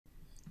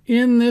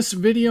In this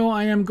video,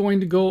 I am going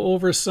to go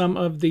over some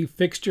of the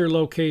fixture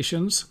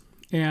locations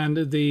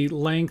and the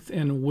length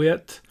and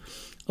width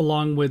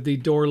along with the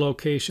door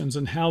locations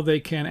and how they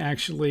can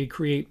actually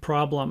create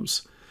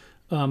problems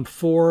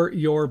for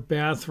your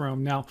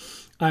bathroom. Now,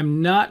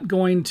 I'm not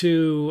going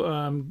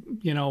to,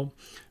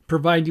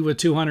 provide you with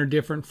 200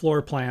 different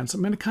floor plans. I'm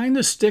going to kind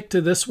of stick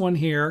to this one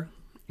here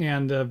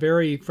and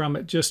vary from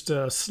it just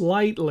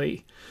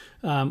slightly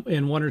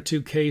in one or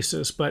two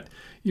cases. But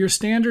your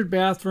standard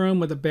bathroom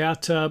with a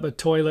bathtub, a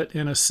toilet,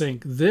 and a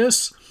sink.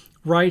 This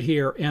right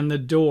here and the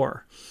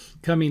door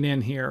coming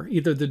in here,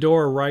 either the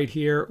door right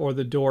here or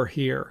the door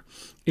here,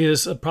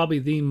 is probably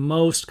the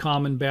most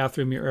common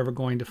bathroom you're ever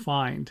going to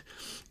find.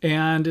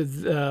 And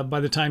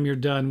by the time you're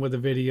done with the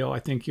video, I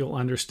think you'll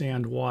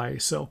understand why.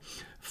 So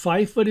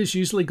 5 foot is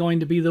usually going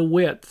to be the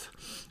width.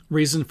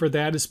 Reason for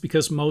that is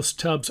because most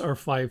tubs are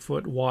 5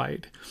 foot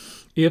wide.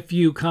 If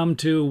you come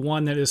to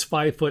one that is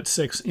 5 foot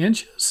 6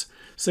 inches,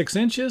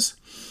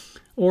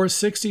 or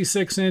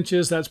 66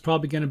 inches, that's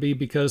probably going to be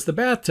because the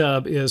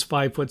bathtub is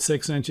 5 foot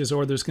 6 inches,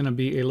 or there's going to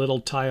be a little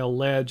tile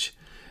ledge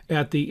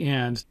at the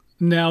end.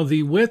 Now,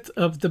 the width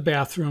of the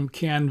bathroom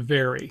can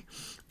vary.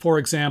 For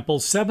example,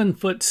 7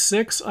 foot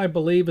 6, I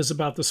believe, is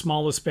about the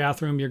smallest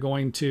bathroom you're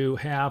going to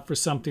have for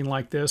something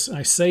like this.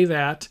 I say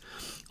that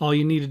all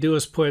you need to do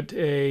is put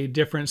a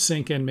different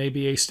sink in,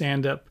 maybe a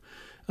stand-up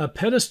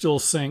pedestal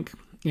sink,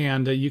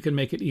 and you can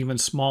make it even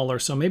smaller.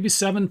 So maybe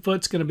 7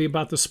 foot is going to be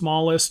about the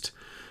smallest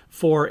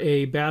for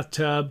a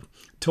bathtub,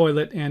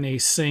 toilet, and a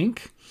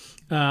sink.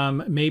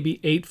 Maybe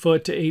 8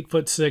 foot to 8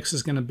 foot 6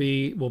 is going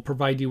to will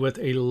provide you with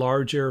a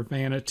larger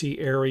vanity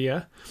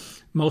area.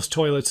 Most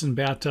toilets and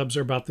bathtubs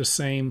are about the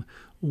same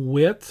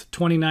width,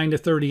 29 to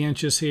 30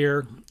 inches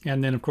here.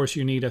 And then, of course,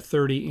 you need a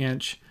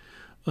 30-inch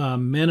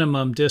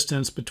minimum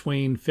distance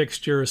between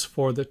fixtures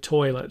for the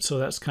toilet. So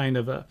that's kind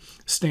of a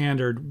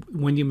standard.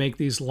 When you make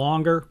these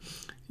longer,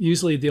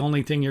 usually the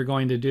only thing you're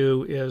going to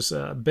do is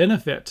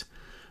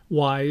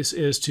benefit-wise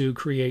is to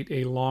create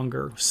a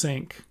longer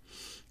sink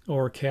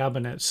or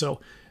cabinet. So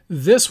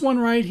this one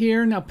right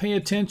here, now pay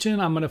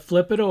attention, I'm going to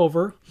flip it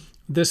over.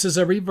 This is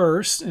a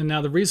reverse, and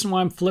now the reason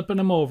why I'm flipping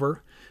them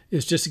over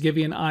is just to give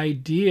you an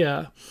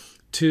idea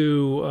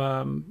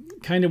to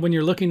kind of when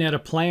you're looking at a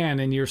plan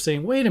and you're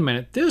saying, wait a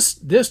minute, this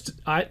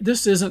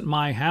isn't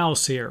my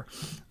house here.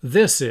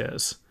 This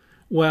is.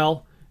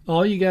 Well,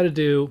 all you got to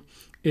do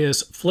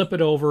is flip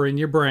it over in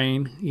your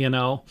brain,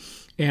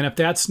 and if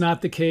that's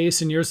not the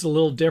case and yours is a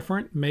little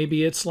different,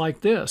 maybe it's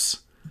like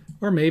this,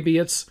 or maybe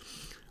it's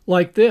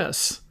like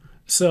this.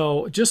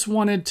 So just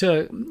wanted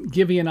to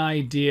give you an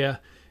idea.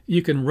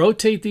 You can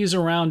rotate these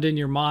around in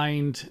your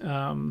mind.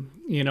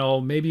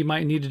 Maybe you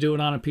might need to do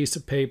it on a piece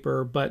of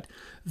paper, but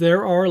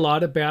there are a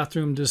lot of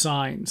bathroom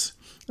designs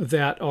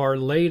that are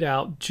laid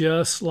out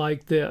just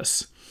like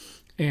this.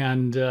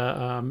 And,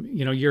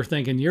 you're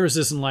thinking yours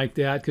isn't like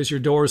that because your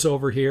door's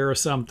over here or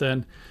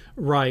something.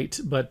 Right.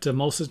 But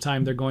most of the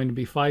time they're going to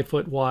be 5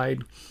 foot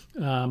wide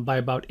by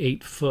about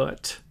 8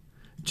 foot,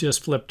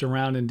 just flipped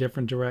around in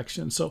different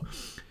directions. So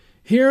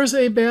here's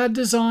a bad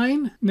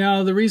design.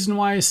 Now, the reason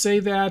why I say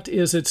that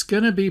is it's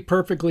going to be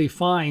perfectly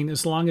fine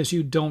as long as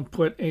you don't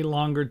put a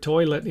longer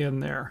toilet in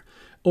there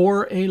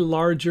or a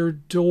larger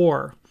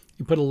door.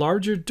 You put a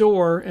larger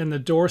door and the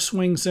door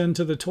swings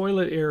into the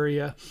toilet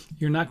area,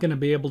 you're not going to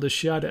be able to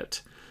shut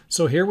it.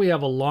 So here we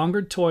have a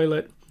longer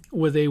toilet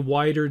with a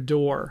wider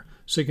door.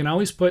 So you can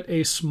always put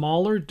a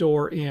smaller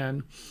door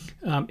in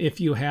if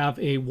you have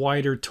a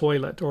wider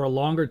toilet or a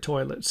longer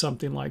toilet,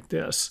 something like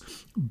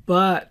this.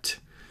 But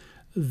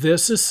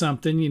this is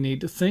something you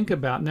need to think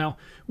about. Now,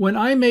 when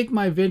I make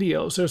my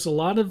videos, there's a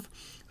lot of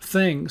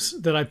things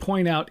that I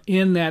point out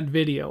in that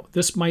video.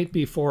 This might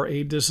be for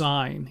a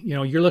design.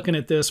 You're looking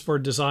at this for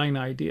design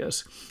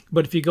ideas.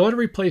 But if you go to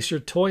replace your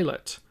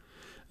toilet,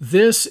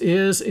 this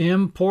is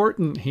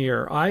important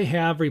here. I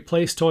have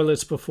replaced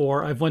toilets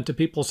before. I've went to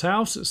people's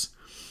houses.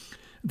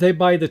 They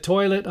buy the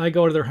toilet. I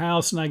go to their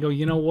house and I go,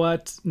 you know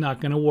what? Not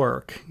going to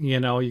work.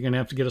 You're going to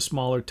have to get a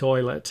smaller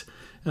toilet.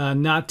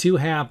 Not too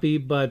happy,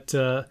 but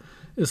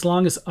as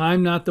long as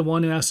I'm not the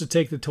one who has to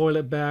take the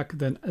toilet back,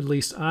 then at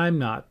least I'm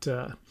not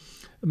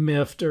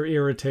miffed or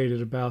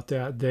irritated about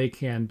that. They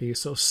can be.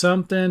 So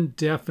something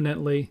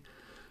definitely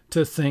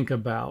to think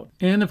about.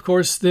 And of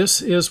course,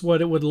 this is what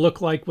it would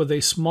look like with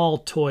a small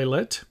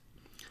toilet.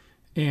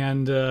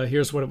 And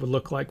here's what it would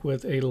look like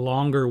with a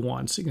longer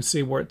one. So you can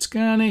see where it's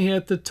going to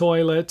hit the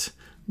toilet.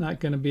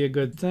 Not going to be a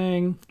good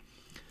thing.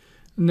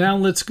 Now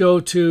let's go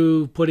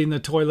to putting the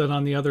toilet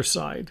on the other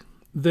side.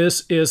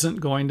 This isn't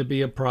going to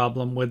be a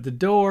problem with the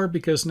door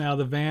because now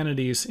the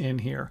vanity's in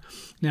here.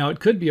 Now, it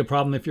could be a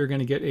problem if you're going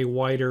to get a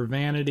wider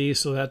vanity,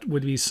 so that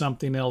would be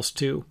something else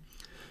to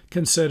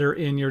consider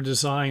in your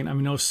design. I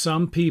know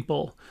some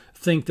people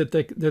think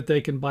that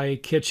they can buy a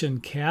kitchen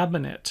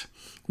cabinet,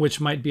 which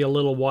might be a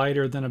little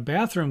wider than a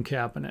bathroom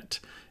cabinet.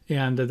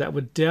 And that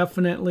would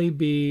definitely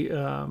be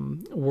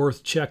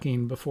worth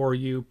checking before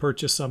you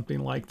purchase something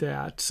like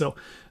that. So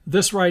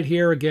this right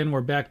here, again,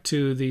 we're back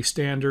to the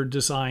standard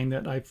design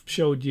that I've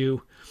showed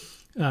you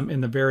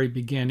in the very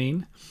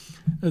beginning.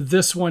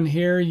 This one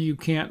here, you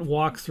can't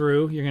walk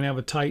through. You're going to have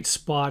a tight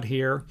spot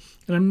here.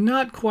 And I'm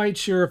not quite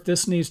sure if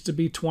this needs to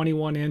be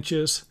 21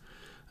 inches,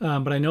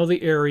 but I know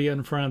the area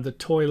in front of the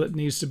toilet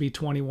needs to be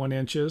 21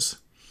 inches.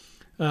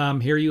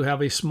 Here you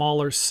have a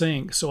smaller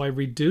sink, so I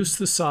reduced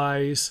the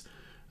size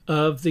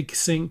of the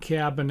sink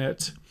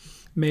cabinet,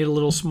 made it a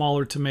little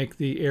smaller to make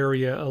the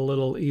area a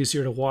little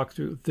easier to walk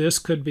through. This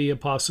could be a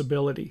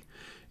possibility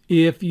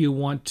if you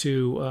want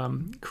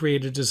to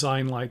create a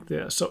design like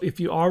this. So if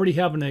you already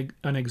have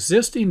an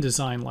existing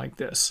design like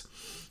this,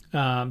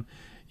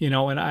 you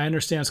know, and I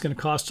understand it's going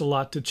to cost a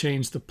lot to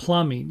change the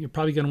plumbing, you're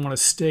probably going to want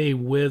to stay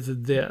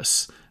with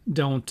this.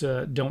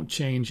 Don't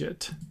change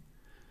it.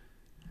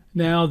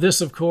 Now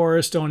this, of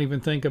course, don't even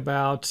think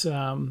about,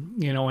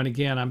 you know, and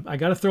again, I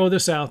got to throw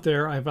this out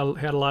there. I've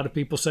had a lot of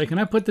people say, can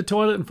I put the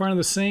toilet in front of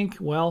the sink?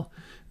 Well,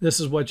 this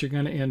is what you're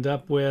going to end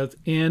up with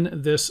in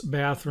this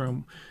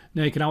bathroom.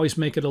 Now you can always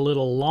make it a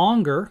little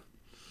longer.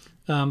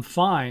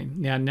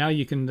 Fine. Now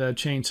you can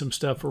change some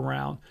stuff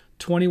around.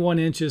 21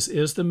 inches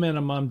is the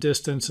minimum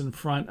distance in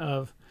front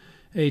of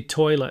a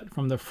toilet,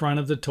 from the front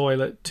of the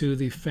toilet to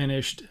the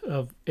finished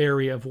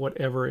area of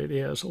whatever it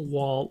is, a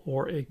wall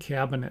or a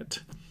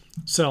cabinet.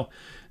 So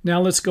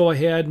now let's go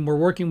ahead, and we're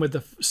working with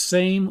the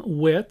same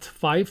width,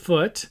 5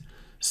 foot,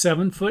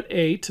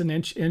 7'8", an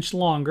inch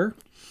longer.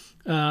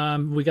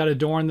 We got a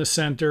door in the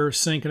center,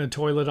 sink and a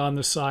toilet on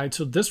the side.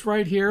 So this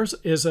right here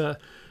is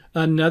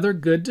another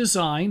good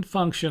design,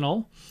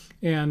 functional.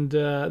 And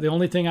the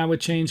only thing I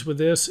would change with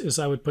this is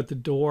I would put the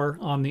door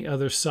on the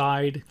other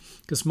side,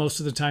 because most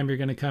of the time you're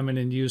going to come in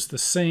and use the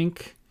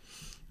sink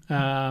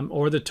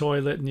or the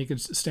toilet, and you can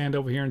stand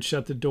over here and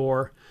shut the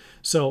door.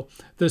 So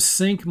the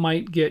sink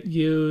might get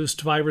used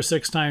 5 or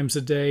 6 times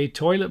a day.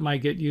 Toilet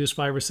might get used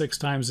 5 or 6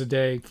 times a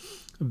day.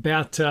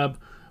 Bathtub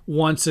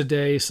once a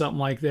day, something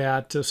like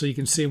that, so you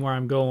can see where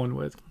I'm going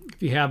with.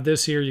 If you have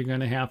this here, you're going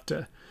to have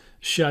to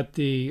shut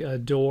the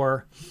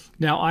door.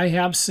 Now, I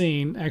have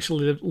seen,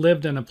 actually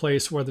lived in a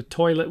place where the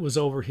toilet was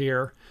over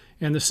here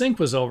and the sink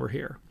was over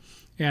here,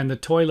 and the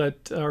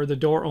toilet or the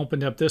door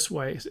opened up this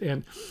way,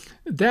 and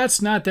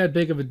that's not that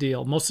big of a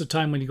deal. Most of the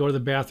time when you go to the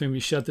bathroom, you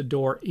shut the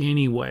door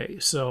anyway.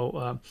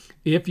 So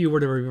if you were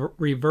to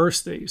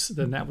reverse these,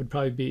 then that would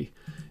probably be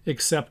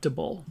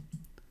acceptable.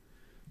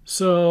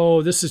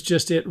 So this is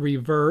just it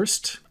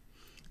reversed.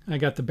 I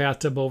got the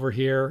bathtub over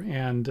here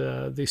and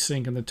the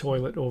sink and the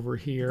toilet over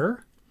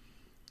here.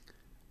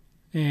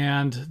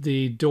 And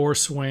the door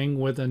swing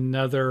with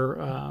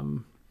another,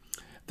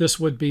 this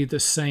would be the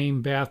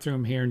same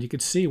bathroom here. And you can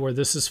see where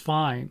this is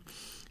fine.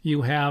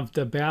 You have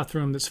the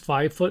bathroom that's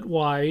 5 foot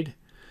wide,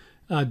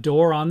 a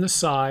door on the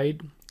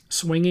side,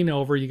 swinging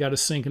over. You got a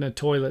sink and a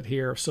toilet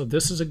here. So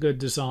this is a good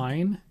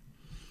design.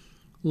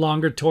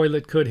 Longer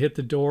toilet could hit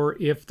the door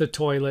if the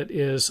toilet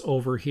is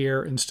over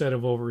here instead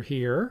of over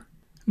here.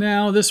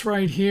 Now this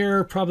right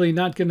here, probably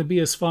not going to be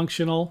as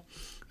functional.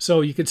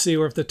 So you can see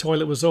where if the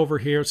toilet was over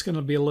here, it's going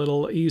to be a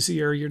little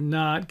easier. You're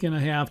not going to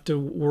have to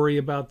worry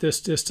about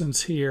this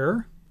distance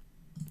here.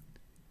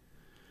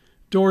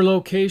 Door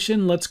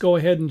location, let's go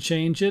ahead and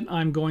change it.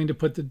 I'm going to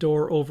put the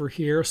door over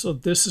here. So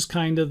this is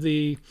kind of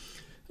the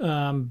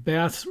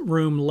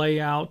bathroom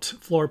layout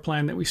floor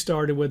plan that we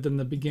started with in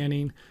the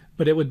beginning,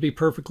 but it would be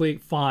perfectly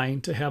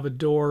fine to have a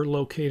door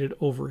located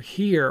over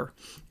here.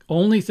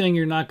 Only thing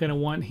you're not going to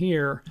want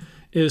here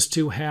is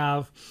to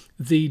have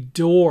the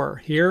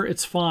door here.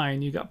 It's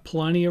fine. You got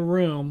plenty of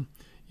room.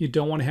 You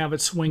don't want to have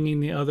it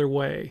swinging the other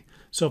way.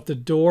 So if the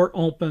door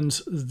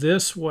opens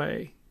this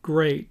way,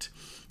 great.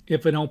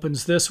 If it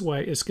opens this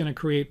way, it's going to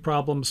create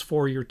problems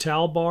for your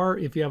towel bar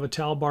if you have a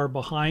towel bar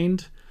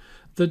behind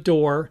the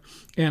door.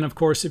 And of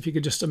course, if you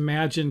could just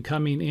imagine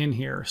coming in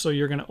here. So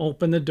you're going to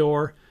open the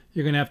door.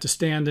 You're going to have to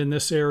stand in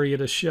this area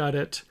to shut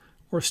it,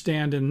 or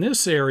stand in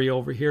this area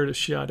over here to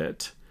shut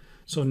it.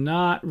 So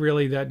not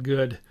really that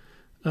good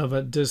of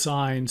a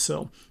design.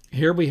 So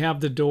here we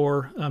have the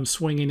door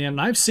swinging in.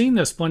 I've seen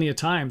this plenty of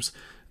times.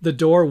 The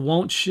door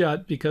won't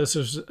shut because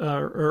there's,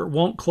 or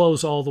won't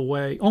close all the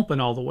way, open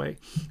all the way,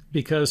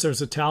 because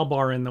there's a towel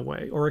bar in the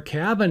way, or a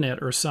cabinet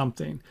or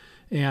something.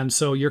 And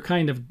so you're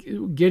kind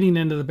of getting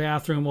into the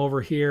bathroom over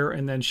here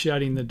and then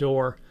shutting the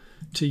door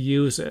to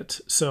use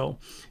it. So,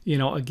 you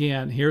know,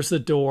 again, here's the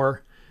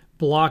door.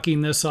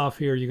 Blocking this off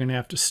here, you're going to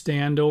have to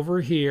stand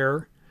over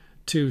here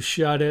to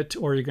shut it,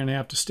 or you're going to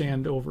have to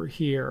stand over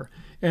here.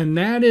 And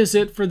that is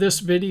it for this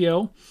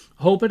video.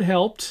 Hope it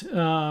helped.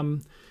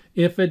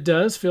 If it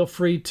does, feel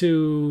free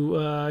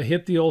to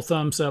hit the old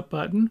thumbs up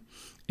button.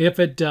 If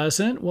it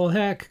doesn't, well,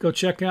 heck, go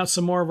check out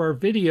some more of our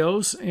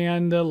videos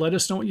and let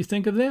us know what you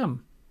think of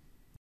them.